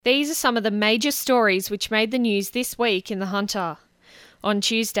These are some of the major stories which made the news this week in The Hunter. On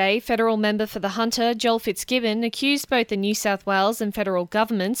Tuesday, federal member for The Hunter, Joel Fitzgibbon, accused both the New South Wales and federal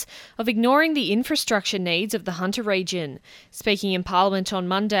governments of ignoring the infrastructure needs of the Hunter region. Speaking in Parliament on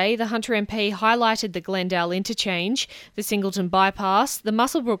Monday, the Hunter MP highlighted the Glendale Interchange, the Singleton Bypass, the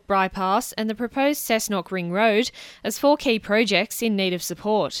Muswellbrook Bypass and the proposed Cessnock Ring Road as four key projects in need of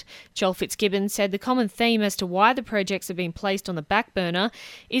support. Joel Fitzgibbon said the common theme as to why the projects have been placed on the back burner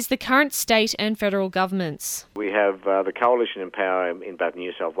is the current state and federal governments. We have the coalition in power in both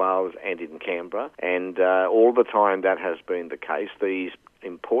New South Wales and in Canberra, and all the time that has been the case. These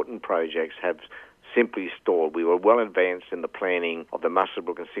important projects have simply stalled. We were well advanced in the planning of the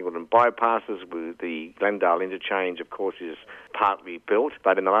Muswellbrook and Singleton bypasses. The Glendale Interchange, of course, is partly built,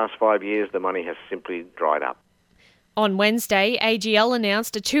 but in the last 5 years the money has simply dried up. On Wednesday, AGL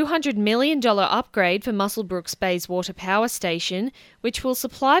announced a $200 million upgrade for Muswellbrook's Bayswater Power Station, which will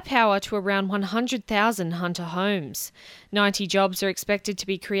supply power to around 100,000 Hunter homes. 90 jobs are expected to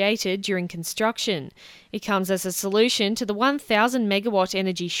be created during construction. It comes as a solution to the 1,000 megawatt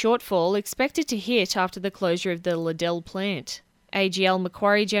energy shortfall expected to hit after the closure of the Liddell plant. AGL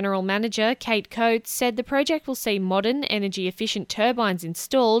Macquarie General Manager Kate Coates said the project will see modern, energy-efficient turbines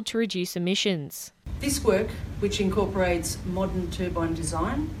installed to reduce emissions. This work, which incorporates modern turbine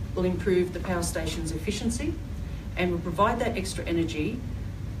design, will improve the power station's efficiency and will provide that extra energy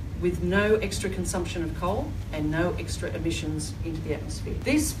with no extra consumption of coal and no extra emissions into the atmosphere.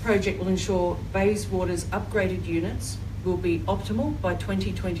 This project will ensure Bayswater's upgraded units will be optimal by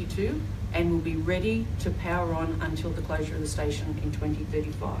 2022 and will be ready to power on until the closure of the station in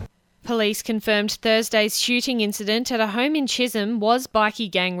 2035. Police confirmed Thursday's shooting incident at a home in Chisholm was bikie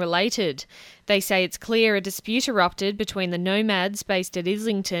gang related. They say it's clear a dispute erupted between the Nomads based at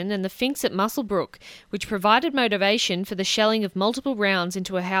Islington and the Finks at Muswellbrook, which provided motivation for the shelling of multiple rounds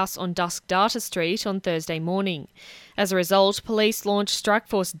into a house on Dusk Data Street on Thursday morning. As a result, police launched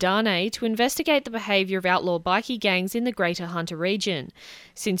Strikeforce Darnay to investigate the behaviour of outlaw bikie gangs in the Greater Hunter region.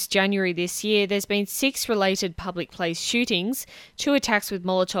 Since January this year, there's been 6 related public place shootings, 2 attacks with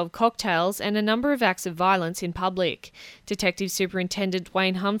Molotov cocktails and a number of acts of violence in public. Detective Superintendent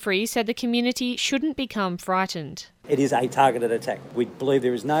Wayne Humphrey said the community shouldn't become frightened. It is a targeted attack. We believe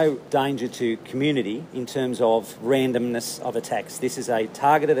there is no danger to community in terms of randomness of attacks. This is a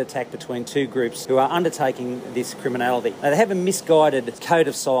targeted attack between 2 groups who are undertaking this criminality. Now, they have a misguided code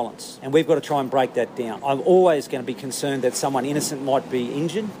of silence, and we've got to try and break that down. I'm always going to be concerned that someone innocent might be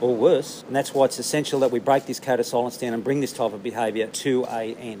injured or worse, and that's why it's essential that we break this code of silence down and bring this type of behaviour to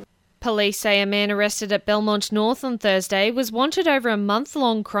an end. Police say a man arrested at Belmont North on Thursday was wanted over a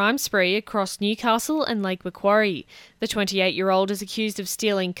month-long crime spree across Newcastle and Lake Macquarie. The 28-year-old is accused of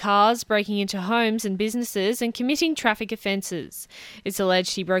stealing cars, breaking into homes and businesses and committing traffic offences. It's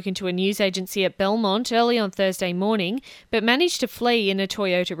alleged he broke into a news agency at Belmont early on Thursday morning, but managed to flee in a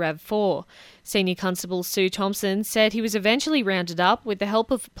Toyota RAV4. Senior Constable Sue Thompson said he was eventually rounded up with the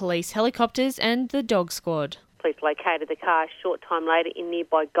help of police helicopters and the dog squad. Police located the car a short time later in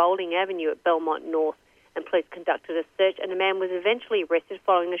nearby Golding Avenue at Belmont North, and police conducted a search and a man was eventually arrested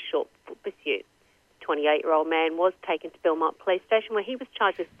following a short foot pursuit. The 28-year-old man was taken to Belmont Police Station where he was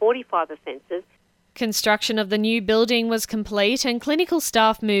charged with 45 offences. Construction of the new building was complete and clinical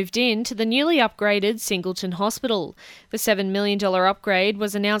staff moved in to the newly upgraded Singleton Hospital. The $7 million upgrade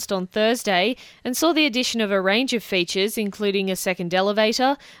was announced on Thursday and saw the addition of a range of features including a second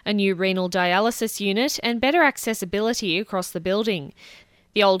elevator, a new renal dialysis unit and better accessibility across the building.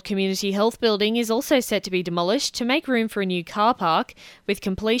 The old community health building is also set to be demolished to make room for a new car park, with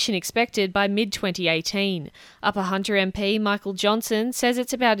completion expected by mid-2018. Upper Hunter MP Michael Johnson says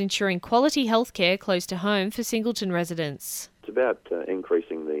it's about ensuring quality healthcare close to home for Singleton residents. It's about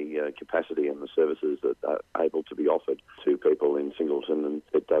increasing the capacity and the services that are able to be offered to people in Singleton, and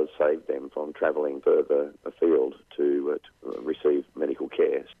it does save them from travelling further afield to receive medical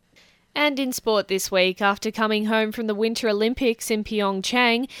care. And in sport this week, after coming home from the Winter Olympics in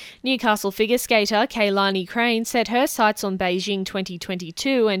Pyeongchang, Newcastle figure skater Kaylani Crane set her sights on Beijing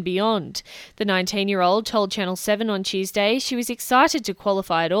 2022 and beyond. The 19-year-old told Channel 7 on Tuesday she was excited to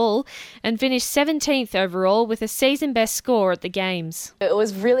qualify at all and finished 17th overall with a season-best score at the Games. It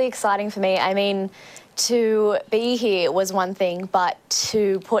was really exciting for me. I mean, to be here was one thing, but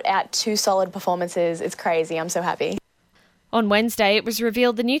to put out 2 solid performances is crazy. I'm so happy. On Wednesday, it was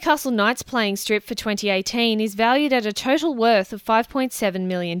revealed the Newcastle Knights playing strip for 2018 is valued at a total worth of $5.7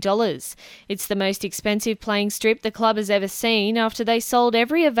 million. It's the most expensive playing strip the club has ever seen after they sold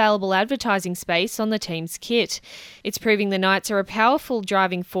every available advertising space on the team's kit. It's proving the Knights are a powerful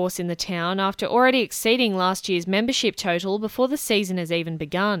driving force in the town after already exceeding last year's membership total before the season has even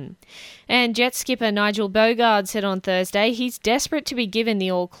begun. And Jet skipper Nigel Bogard said on Thursday he's desperate to be given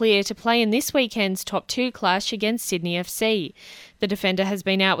the all-clear to play in this weekend's top 2 clash against Sydney FC. The defender has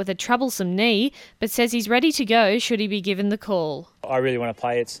been out with a troublesome knee, but says he's ready to go should he be given the call. I really want to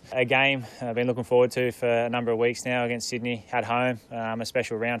play. It's a game I've been looking forward to for a number of weeks now against Sydney at home. A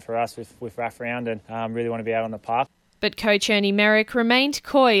special round for us with RAF round, and really want to be out on the park. But coach Ernie Merrick remained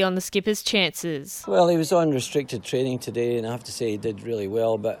coy on the skipper's chances. Well, he was on restricted training today, and I have to say he did really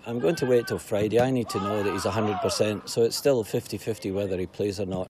well, but I'm going to wait till Friday. I need to know that he's 100%, so it's still 50-50 whether he plays or not.